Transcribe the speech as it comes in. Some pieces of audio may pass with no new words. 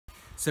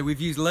So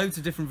we've used loads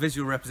of different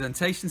visual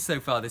representations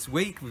so far this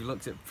week. We've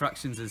looked at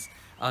fractions as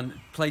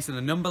placed on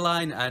a number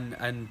line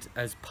and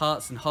as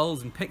parts and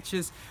wholes and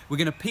pictures. We're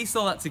going to piece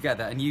all that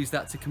together and use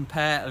that to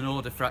compare and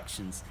order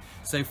fractions.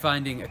 So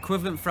finding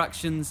equivalent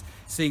fractions,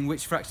 seeing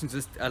which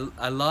fractions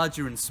are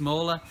larger and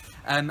smaller,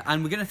 and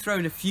we're going to throw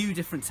in a few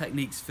different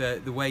techniques for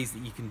the ways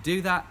that you can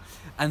do that.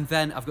 And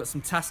then I've got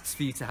some tasks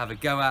for you to have a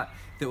go at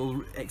that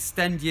will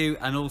extend you,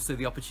 and also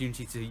the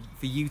opportunity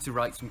for you to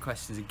write some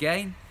questions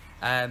again.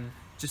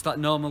 Just like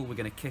normal, we're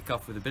going to kick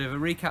off with a bit of a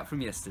recap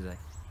from yesterday.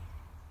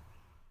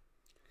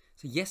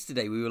 So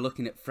yesterday we were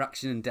looking at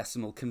fraction and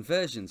decimal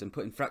conversions and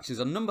putting fractions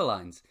on number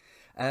lines.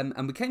 And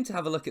we came to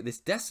have a look at this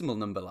decimal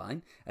number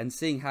line and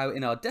seeing how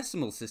in our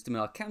decimal system, in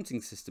our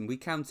counting system, we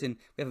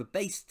have a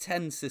base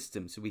 10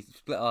 system. So we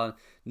split our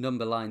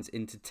number lines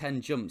into 10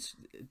 jumps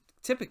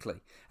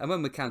typically. And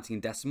when we're counting in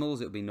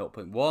decimals, it'll be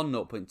 0.1,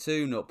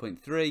 0.2,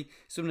 0.3,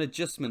 so an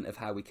adjustment of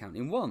how we count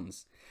in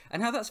ones.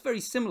 And how that's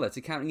very similar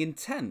to counting in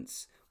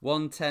tenths.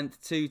 1/10,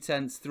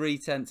 2/10,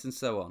 3/10, and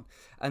so on.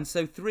 And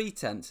so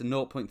 3/10 and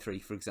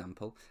 0.3, for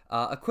example,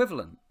 are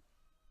equivalent.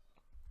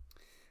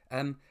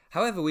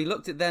 However, we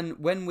looked at then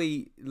when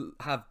we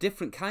have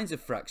different kinds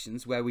of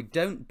fractions where we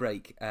don't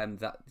break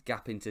that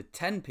gap into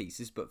 10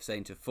 pieces, but say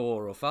into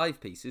 4 or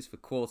 5 pieces for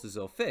quarters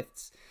or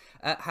fifths,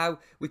 how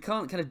we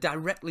can't kind of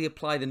directly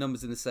apply the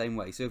numbers in the same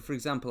way. So, for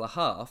example, a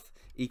half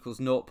equals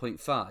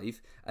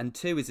 0.5 and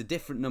 2 is a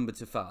different number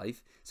to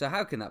 5. So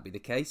how can that be the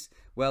case?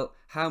 Well,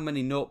 how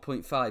many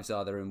 0.5s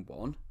are there in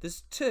 1?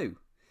 There's 2.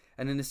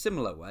 And in a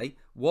similar way,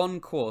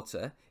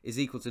 1/4 is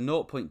equal to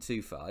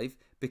 0.25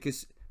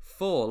 because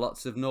 4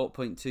 lots of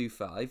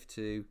 0.25,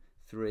 2,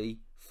 3,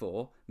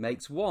 4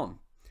 makes 1.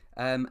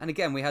 And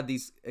again, we had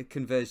these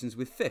conversions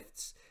with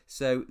fifths.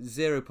 So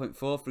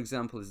 0.4, for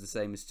example, is the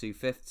same as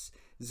 2/5.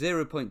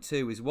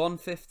 0.2 is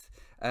 1/5.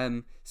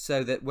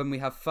 So that when we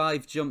have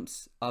 5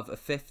 jumps of a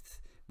fifth,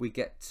 we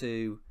get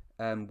to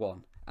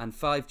 1. And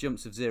 5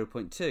 jumps of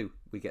 0.2,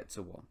 we get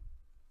to 1.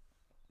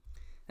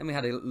 And we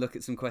had a look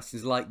at some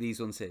questions like these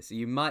ones here. So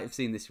you might have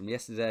seen this from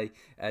yesterday.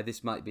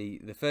 This might be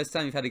the first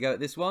time you've had a go at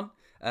this one.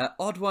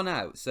 Odd one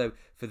out. So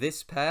for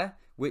this pair,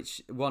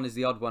 which one is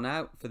the odd one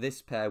out? For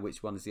this pair,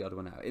 which one is the odd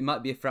one out? It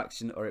might be a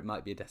fraction or it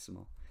might be a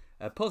decimal.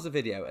 Pause the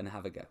video and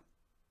have a go.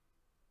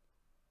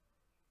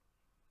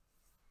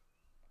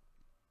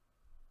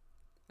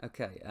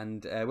 Okay,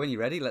 and when you're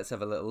ready, let's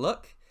have a little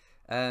look.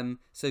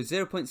 So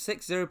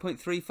 0.6,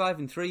 0.35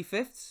 and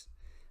 3/5.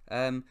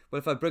 Well,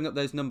 if I bring up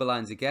those number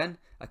lines again,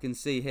 I can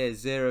see here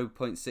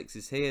 0.6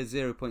 is here,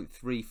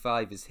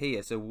 0.35 is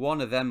here. So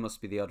one of them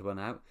must be the odd one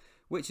out,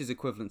 which is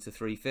equivalent to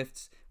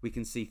 3/5. We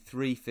can see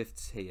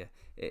 3/5 here.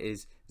 It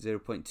is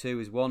 0.2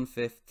 is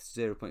 1/5,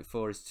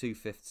 0.4 is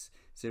 2/5,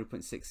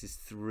 0.6 is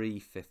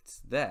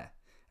 3/5 there.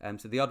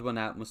 So the odd one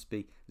out must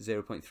be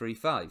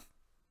 0.35.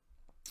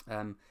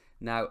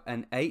 Now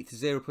an eighth,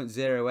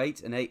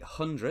 0.08 and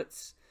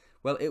 8/100ths.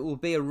 Well, it will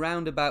be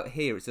around about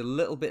here. It's a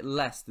little bit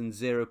less than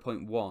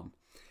 0.1.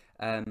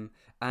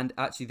 And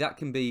actually that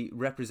can be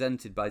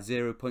represented by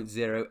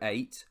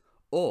 0.08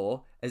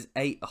 or as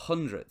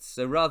 8/100ths.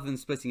 So rather than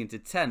splitting into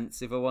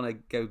tenths, if I want to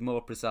go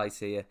more precise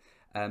here,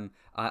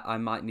 I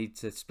might need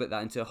to split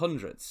that into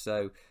hundredths.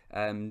 So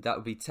that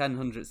would be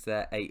 10/100ths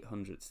there,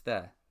 8/100ths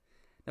there.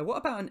 Now what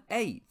about an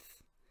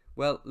eighth?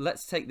 Well,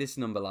 let's take this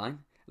number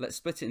line. Let's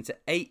split it into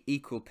 8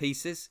 equal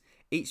pieces.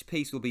 Each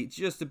piece will be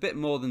just a bit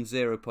more than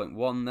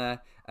 0.1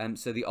 there,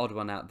 so the odd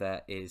one out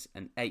there is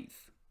an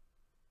eighth.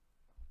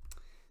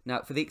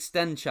 Now for the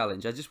extend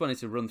challenge, I just wanted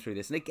to run through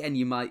this, and again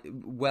you might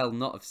well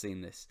not have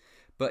seen this,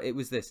 but it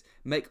was this: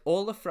 make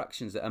all the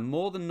fractions that are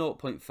more than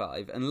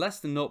 0.5 and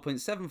less than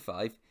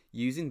 0.75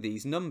 using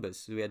these numbers.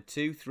 So we had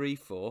 2, 3,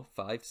 4,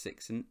 5,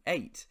 6 and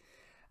 8.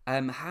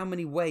 How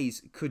many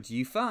ways could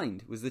you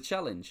find was the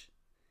challenge.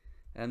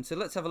 So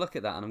let's have a look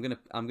at that, and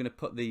I'm gonna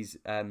put these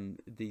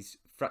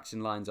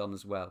fraction lines on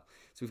as well.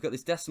 So we've got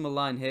this decimal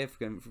line here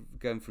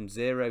going from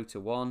 0 to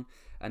 1,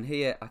 and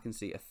here I can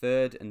see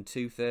 1/3 and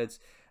 2/3,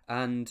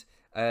 and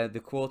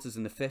the quarters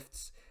and the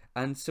fifths.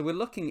 And so we're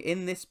looking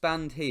in this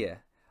band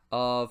here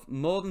of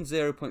more than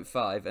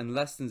 0.5 and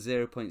less than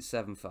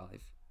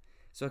 0.75.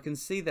 So I can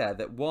see there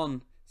that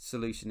one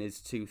solution is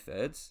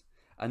 2/3,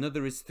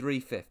 another is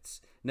 3/5.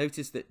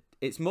 Notice that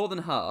it's more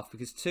than half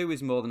because 2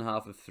 is more than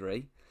half of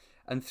 3.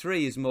 And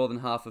 3 is more than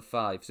half of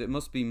 5, so it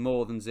must be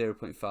more than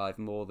 0.5,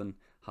 more than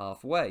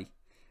halfway.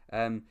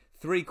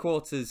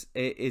 3/4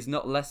 is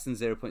not less than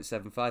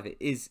 0.75, it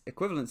is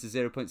equivalent to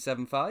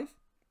 0.75.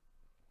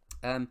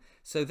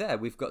 So there,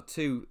 we've got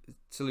 2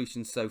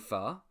 solutions so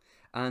far,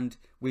 and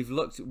we've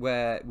looked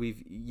where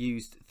we've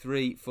used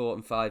 3, 4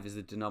 and 5 as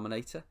the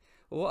denominator.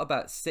 Well, what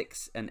about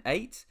 6 and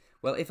 8?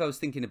 Well, if I was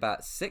thinking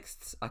about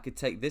sixths, I could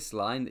take this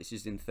line that's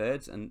just in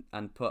thirds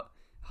and put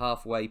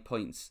halfway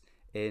points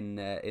in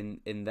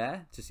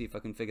there to see if I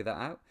can figure that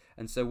out.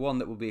 And so one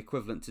that will be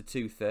equivalent to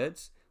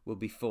 2/3 will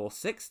be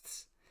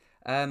 4/6.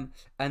 And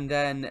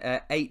then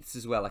eighths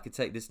as well. I could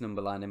take this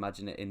number line,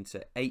 imagine it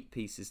into 8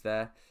 pieces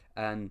there,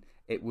 and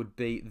it would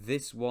be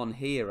this one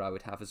here I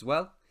would have as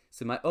well.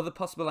 So my other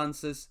possible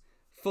answers,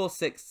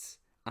 4/6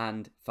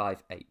 and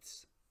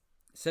 5/8.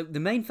 So the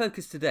main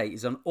focus today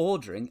is on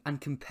ordering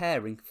and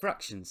comparing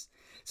fractions.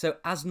 So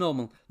as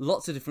normal,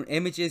 lots of different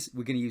images.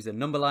 We're going to use a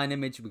number line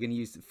image, we're going to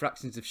use the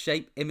fractions of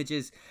shape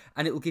images,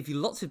 and it will give you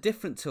lots of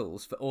different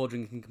tools for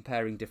ordering and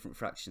comparing different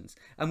fractions.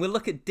 And we'll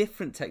look at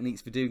different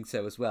techniques for doing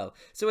so as well.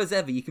 So as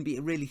ever, you can be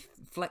a really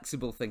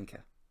flexible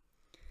thinker.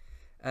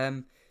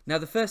 Now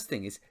the first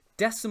thing is,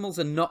 decimals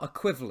are not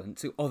equivalent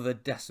to other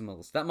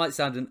decimals. That might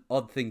sound an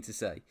odd thing to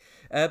say.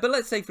 But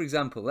let's say, for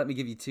example, let me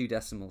give you two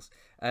decimals.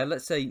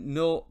 Let's say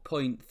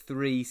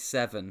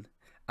 0.37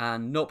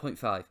 and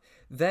 0.5.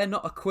 They're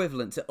not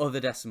equivalent to other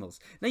decimals.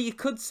 Now you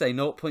could say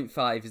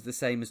 0.5 is the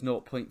same as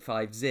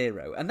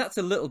 0.50, and that's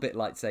a little bit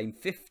like saying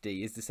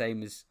 50 is the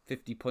same as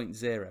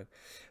 50.0.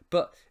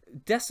 But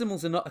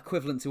decimals are not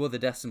equivalent to other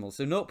decimals.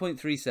 So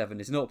 0.37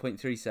 is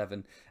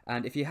 0.37,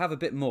 and if you have a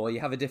bit more,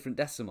 you have a different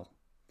decimal.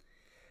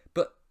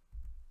 But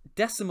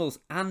decimals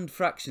and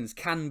fractions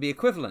can be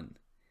equivalent.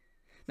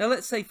 Now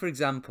let's say, for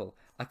example,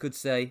 I could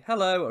say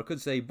hello, or I could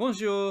say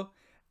bonjour,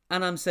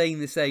 and I'm saying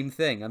the same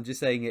thing. I'm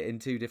just saying it in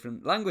two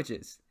different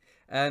languages.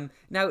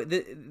 Now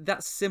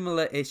that's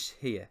similar-ish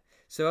here.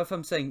 So if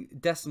I'm saying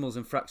decimals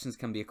and fractions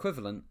can be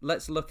equivalent,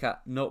 let's look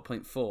at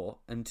 0.4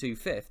 and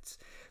 2/5.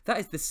 That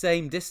is the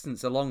same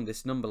distance along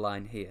this number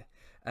line here,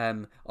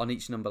 on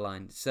each number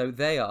line. So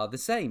they are the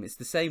same. It's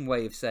the same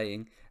way of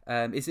saying,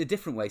 it's a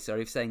different way,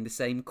 sorry, of saying the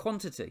same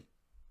quantity.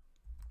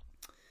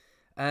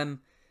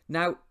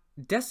 Now,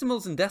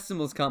 decimals and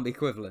decimals can't be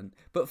equivalent,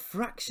 but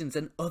fractions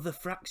and other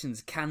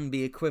fractions can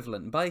be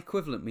equivalent. By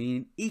equivalent,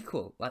 meaning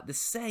equal, like the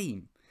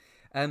same.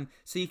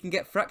 So you can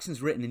get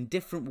fractions written in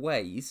different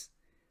ways,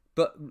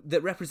 but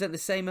that represent the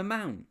same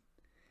amount.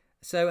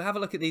 So have a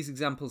look at these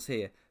examples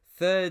here.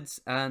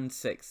 Thirds and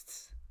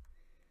sixths.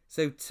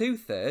 So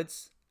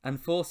 2/3 and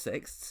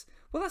 4/6,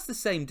 well, that's the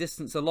same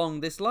distance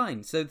along this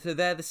line. So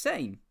they're the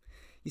same.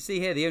 You see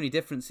here, the only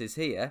difference is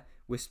here,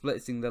 we're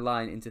splitting the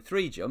line into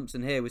 3 jumps,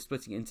 and here we're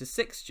splitting it into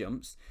 6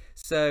 jumps.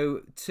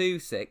 So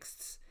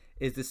 2/6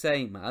 is the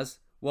same as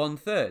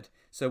 1/3.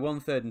 So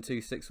 1/3 and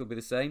 2/6 will be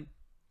the same.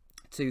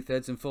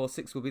 2/3 and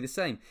 4/6 will be the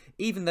same,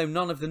 even though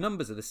none of the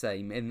numbers are the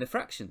same in the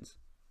fractions.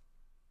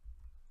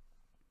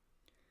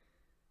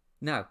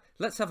 Now,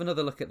 let's have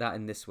another look at that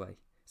in this way.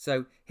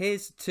 So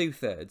here's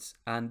 2/3,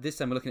 and this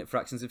time we're looking at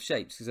fractions of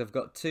shapes, because I've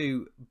got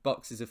 2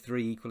 boxes of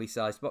 3 equally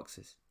sized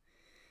boxes.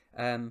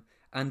 And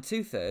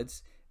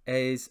 2/3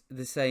 is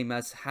the same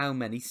as how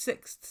many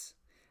sixths?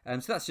 So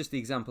that's just the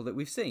example that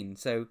we've seen.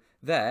 So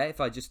there,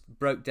 if I just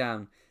broke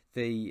down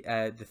the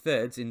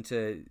thirds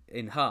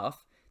in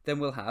half, then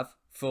we'll have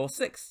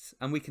 4/6,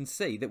 and we can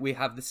see that we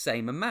have the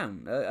same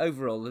amount.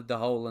 Overall, the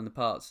whole and the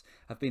parts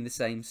have been the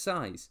same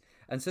size,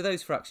 and so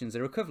those fractions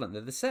are equivalent.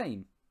 They're the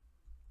same.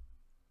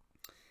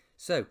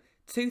 So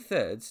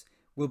 2/3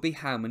 will be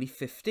how many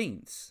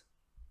 15ths?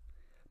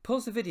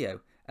 Pause the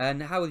video,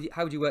 and how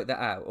would you work that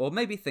out? Or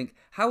maybe think,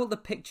 how will the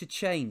picture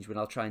change when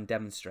I'll try and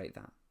demonstrate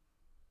that?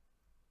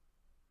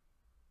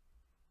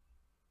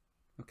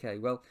 Okay,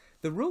 well,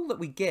 the rule that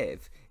we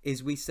give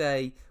is we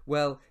say,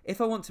 well, if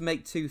I want to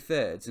make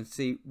 2/3 and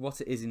see what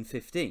it is in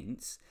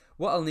 15ths,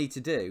 what I'll need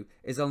to do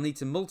is I'll need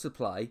to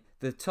multiply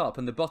the top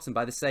and the bottom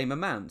by the same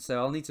amount. So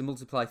I'll need to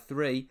multiply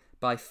 3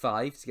 by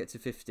 5 to get to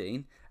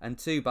 15 and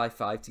 2 by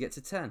 5 to get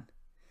to 10.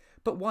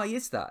 But why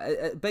is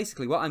that?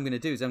 Basically, what I'm going to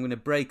do is I'm going to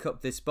break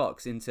up this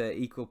box into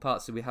equal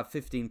parts, so we have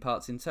 15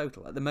 parts in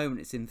total. At the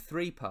moment, it's in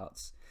 3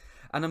 parts.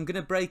 And I'm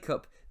going to break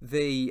up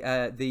the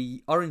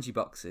orangey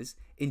boxes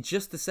in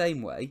just the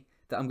same way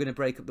that I'm going to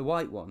break up the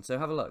white one. So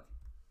have a look.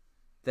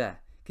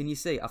 There. Can you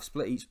see? I've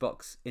split each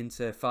box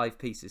into 5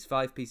 pieces.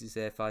 5 pieces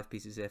here, 5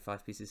 pieces here,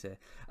 5 pieces here.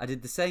 I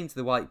did the same to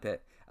the white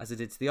bit as I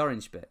did to the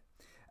orange bit.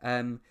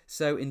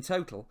 So in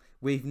total,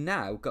 we've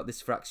now got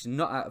this fraction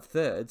not out of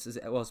thirds as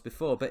it was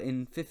before, but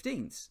in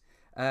 15ths.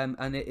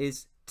 And it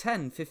is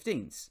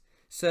 10/15ths.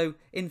 So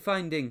in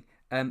finding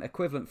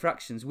equivalent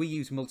fractions, we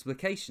use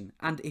multiplication,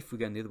 and if we're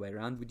going the other way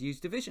around, we'd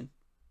use division.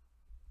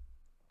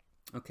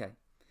 Okay,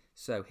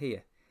 so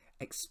here,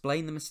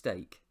 explain the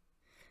mistake.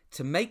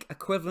 To make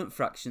equivalent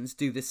fractions,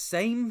 do the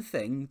same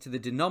thing to the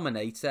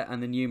denominator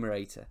and the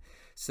numerator.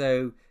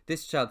 So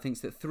this child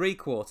thinks that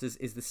 3/4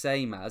 is the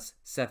same as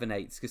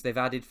 7/8 because they've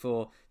added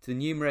 4 to the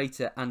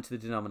numerator and to the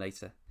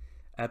denominator.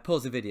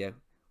 Pause the video.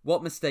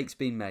 What mistake's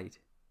been made?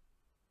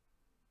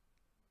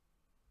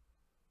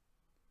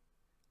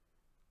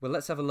 Well,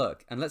 let's have a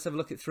look, and let's have a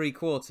look at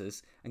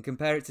 3/4 and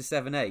compare it to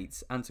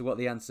 7/8 and to what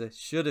the answer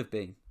should have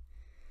been.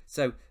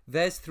 So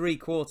there's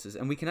 3/4,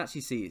 and we can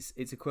actually see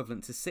it's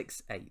equivalent to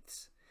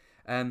 6/8.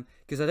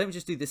 Because I don't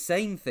just do the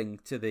same thing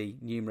to the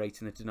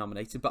numerator and the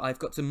denominator, but I've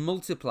got to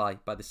multiply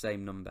by the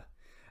same number.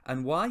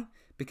 And why?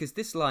 Because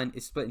this line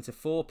is split into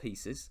 4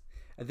 pieces,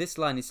 and this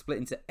line is split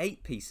into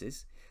 8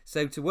 pieces.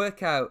 So to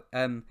work out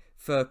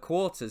for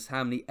quarters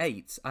how many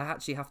 8s, I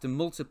actually have to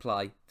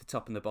multiply the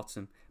top and the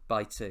bottom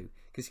by 2.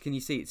 Because can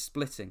you see it's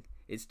splitting,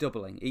 it's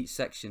doubling. Each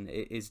section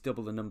is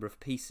double the number of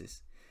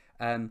pieces.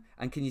 And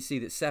can you see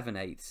that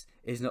 7/8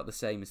 is not the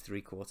same as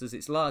 3/4,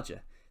 it's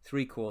larger.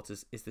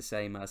 3/4 is the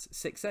same as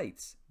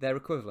 6/8. They're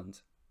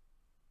equivalent.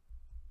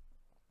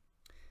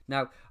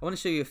 Now, I want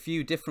to show you a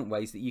few different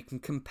ways that you can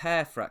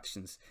compare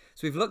fractions.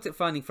 So we've looked at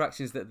finding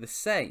fractions that are the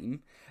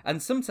same,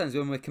 and sometimes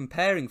when we're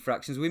comparing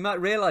fractions, we might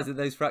realise that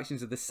those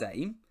fractions are the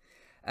same.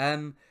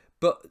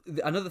 But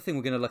another thing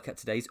we're going to look at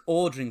today is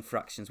ordering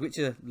fractions, which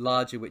are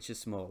larger, which are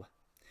smaller.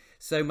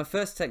 So my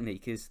first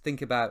technique is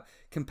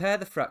compare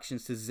the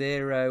fractions to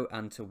 0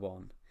 and to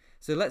 1.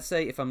 So let's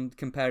say if I'm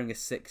comparing a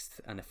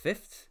 1/6 and a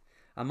 1/5,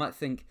 I might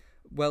think,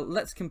 well,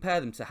 let's compare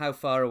them to how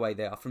far away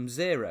they are from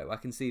 0. I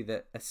can see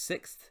that a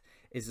 1/6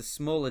 is a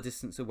smaller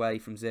distance away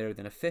from 0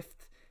 than a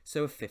 1/5,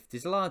 so a 1/5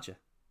 is larger.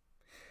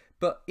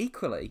 But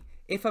equally,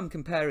 if I'm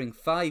comparing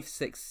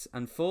 5/6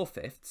 and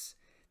 4/5,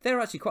 they're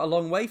actually quite a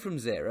long way from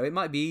 0. It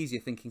might be easier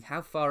thinking,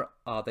 how far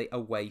are they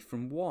away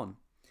from 1?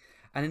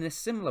 And in a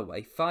similar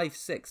way,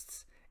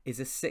 5/6 is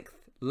a 1/6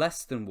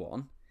 less than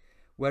 1,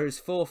 whereas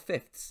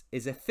 4/5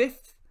 is a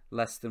 1/5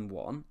 less than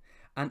 1,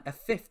 and a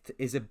 1/5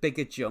 is a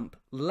bigger jump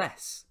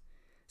less.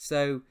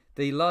 So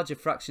the larger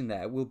fraction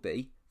there will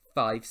be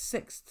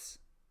 5/6.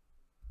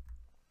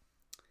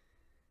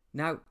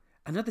 Now,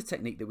 another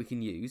technique that we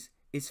can use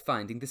is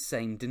finding the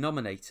same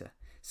denominator.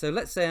 So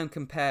let's say I'm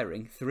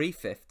comparing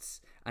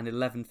 3/5 and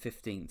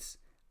 11/15,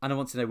 and I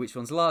want to know which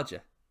one's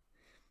larger.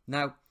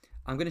 Now,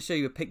 I'm going to show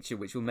you a picture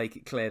which will make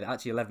it clear that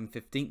actually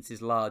 11/15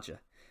 is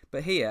larger.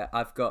 But here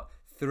I've got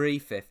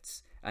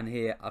 3/5 and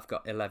here I've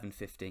got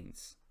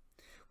 11/15.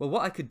 Well,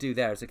 what I could do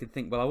there is I could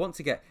think, well, I want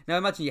to get... Now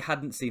imagine you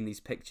hadn't seen these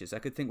pictures. I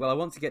could think, well, I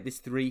want to get this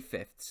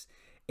 3/5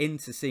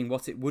 into seeing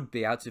what it would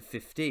be out of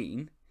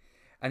 15.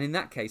 And in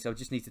that case, I would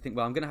just need to think,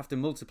 well, I'm going to have to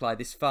multiply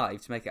this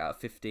 5 to make it out of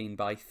 15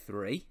 by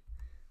 3.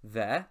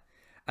 There.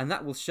 And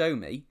that will show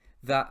me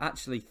that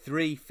actually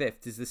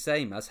 3/5 is the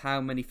same as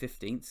how many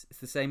 15ths? It's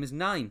the same as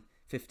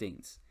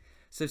 9/15.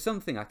 So one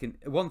thing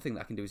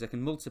that I can do is I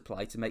can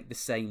multiply to make the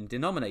same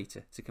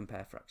denominator to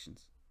compare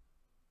fractions.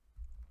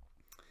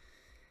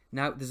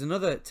 Now, there's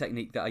another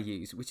technique that I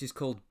use, which is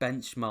called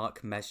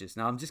benchmark measures.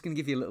 Now, I'm just going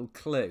to give you a little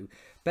clue.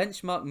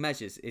 Benchmark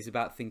measures is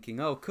about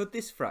thinking, oh, could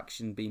this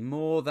fraction be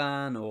more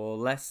than or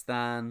less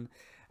than?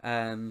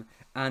 And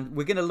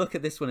we're going to look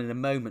at this one in a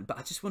moment, but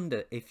I just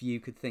wonder if you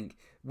could think,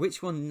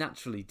 which one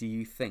naturally do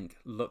you think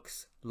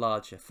looks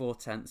larger,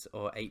 4/10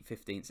 or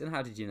 8/15? And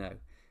how did you know?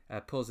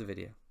 Pause the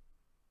video.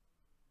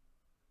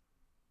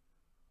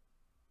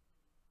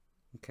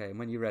 Okay, and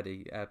when you're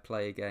ready,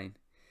 play again.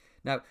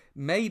 Now,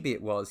 maybe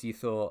it was you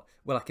thought,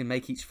 well, I can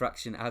make each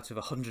fraction out of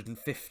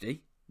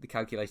 150. The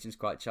calculation's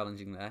quite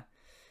challenging there.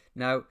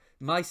 Now,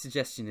 my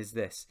suggestion is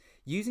this.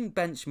 Using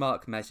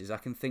benchmark measures, I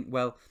can think,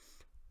 well,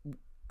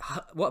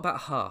 what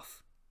about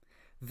half?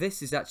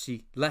 This is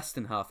actually less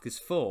than half because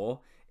 4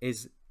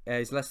 is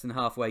less than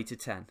halfway to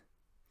 10.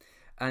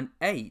 And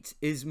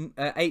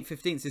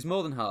 8/15 is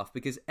more than half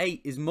because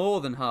 8 is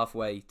more than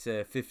halfway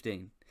to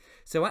 15.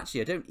 So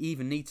actually, I don't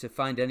even need to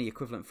find any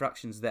equivalent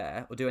fractions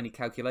there or do any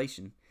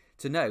calculation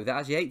to know that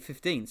actually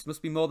 8/15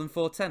 must be more than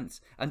 4/10.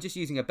 I'm just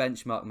using a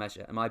benchmark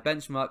measure, and my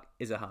benchmark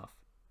is a half.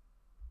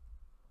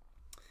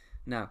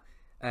 Now,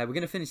 we're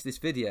going to finish this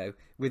video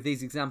with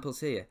these examples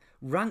here.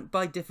 Rank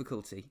by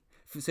difficulty.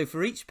 So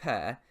for each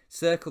pair,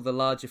 circle the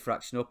larger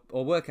fraction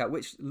or work out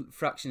which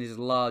fraction is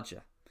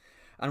larger.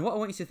 And what I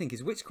want you to think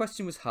is which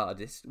question was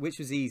hardest, which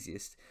was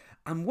easiest,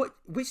 and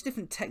which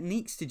different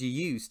techniques did you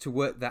use to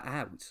work that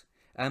out?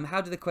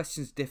 How do the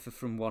questions differ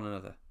from one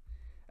another?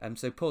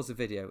 So pause the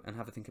video and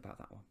have a think about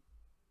that one.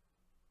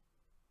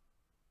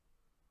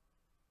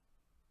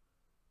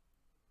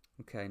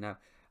 Okay, now,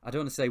 I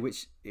don't want to say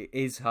which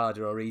is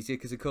harder or easier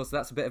because, of course,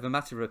 that's a bit of a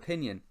matter of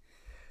opinion.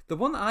 The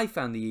one that I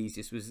found the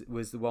easiest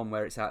was the one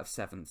where it's out of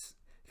sevenths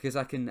because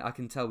I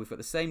can tell we've got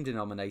the same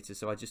denominator,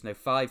 so I just know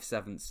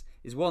 5/7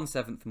 is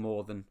 1/7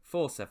 more than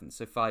 4/7,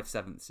 so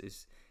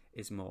 5/7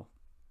 is more.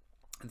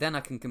 Then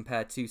I can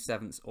compare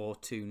 2/7 or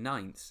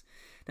 2/9.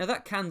 Now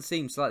that can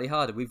seem slightly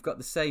harder. We've got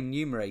the same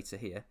numerator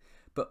here,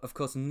 but of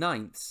course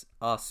 9ths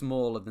are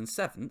smaller than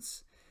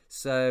 7ths.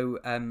 So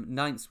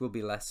 9ths will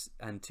be less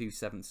and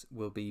 2/7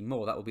 will be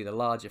more. That will be the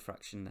larger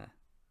fraction there.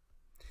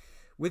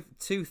 With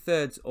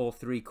 2/3 or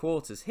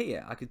 3/4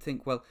 here, I could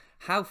think, well,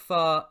 how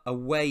far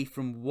away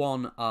from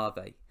 1 are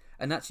they?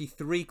 And actually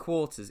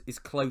 3/4 is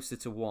closer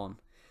to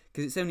 1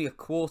 because it's only a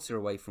quarter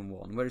away from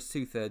 1, whereas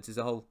 2/3 is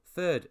a whole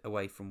third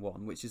away from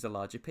 1, which is a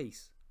larger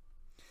piece.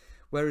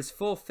 Whereas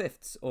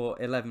 4/5 or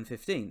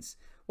 11/15,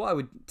 what I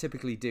would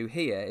typically do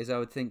here is I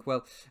would think,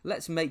 well,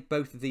 let's make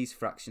both of these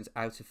fractions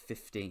out of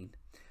 15.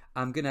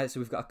 So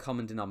we've got a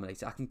common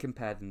denominator. I can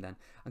compare them then.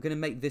 I'm going to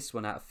make this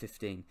one out of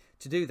 15.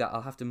 To do that,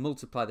 I'll have to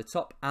multiply the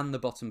top and the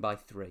bottom by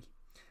 3.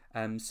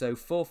 So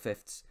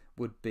 4/5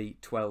 would be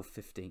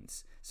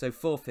 12/15. So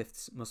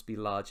 4/5 must be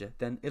larger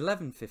than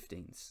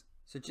 11/15.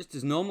 So just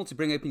as normal, to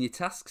bring open your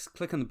tasks,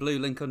 click on the blue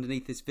link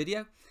underneath this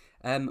video.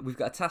 We've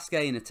got a task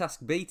A and a task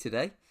B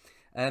today.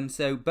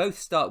 So both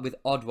start with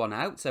odd one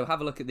out. So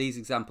have a look at these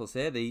examples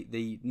here,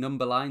 the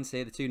number lines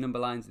here, the two number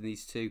lines in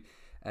these two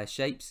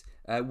shapes.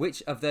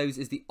 Which of those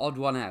is the odd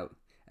one out?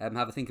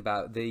 have a think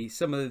about.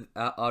 Some of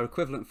are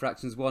equivalent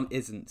fractions, one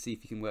isn't. See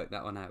if you can work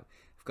that one out.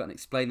 We've got an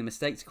explain the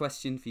mistakes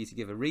question for you to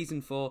give a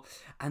reason for.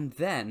 And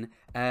then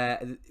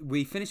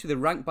we finish with a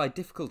rank by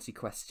difficulty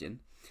question.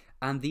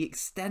 And the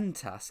extend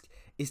task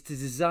is to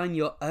design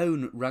your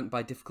own rank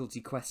by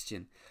difficulty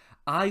question.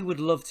 I would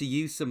love to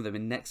use some of them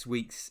in next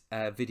week's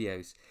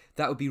videos.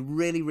 That would be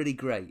really, really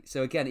great.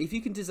 So again, if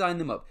you can design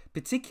them up,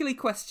 particularly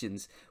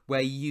questions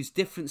where you use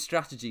different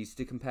strategies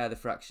to compare the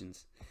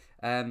fractions.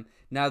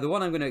 Now, the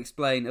one I'm going to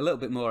explain a little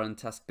bit more on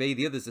task B,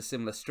 the others a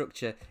similar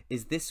structure,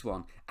 is this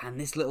one and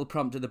this little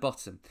prompt at the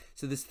bottom.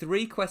 So there's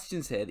 3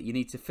 questions here that you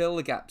need to fill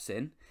the gaps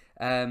in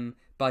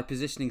by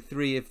positioning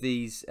 3 of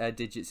these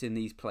digits in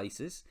these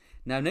places.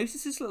 Now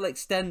notice this little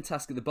extend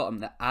task at the bottom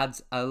that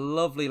adds a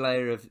lovely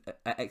layer of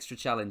extra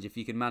challenge if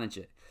you can manage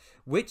it.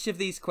 Which of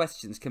these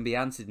questions can be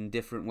answered in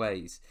different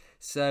ways?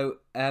 So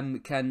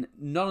can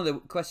none of the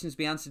questions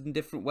be answered in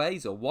different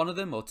ways, or one of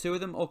them, or 2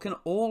 of them, or can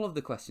all of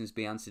the questions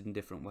be answered in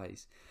different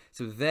ways?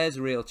 So there's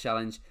a real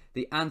challenge.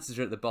 The answers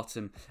are at the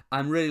bottom.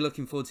 I'm really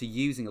looking forward to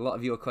using a lot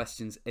of your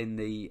questions in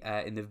the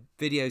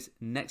videos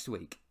next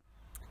week.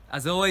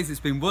 As always,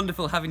 it's been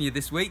wonderful having you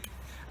this week.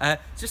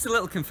 Just a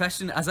little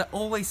confession, as I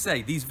always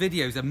say, these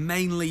videos are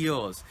mainly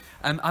yours.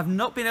 I've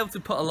not been able to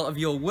put a lot of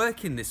your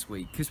work in this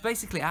week, because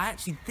basically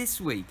this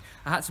week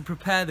I had to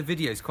prepare the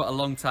videos quite a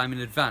long time in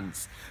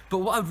advance. But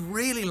what I'd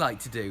really like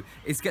to do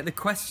is get the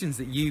questions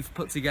that you've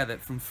put together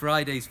from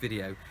Friday's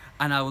video,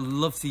 and I would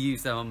love to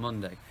use them on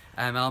Monday.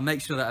 I'll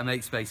make sure that I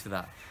make space for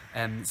that.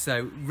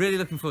 So really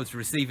looking forward to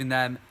receiving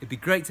them. It'd be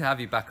great to have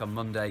you back on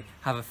Monday.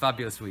 Have a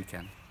fabulous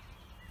weekend.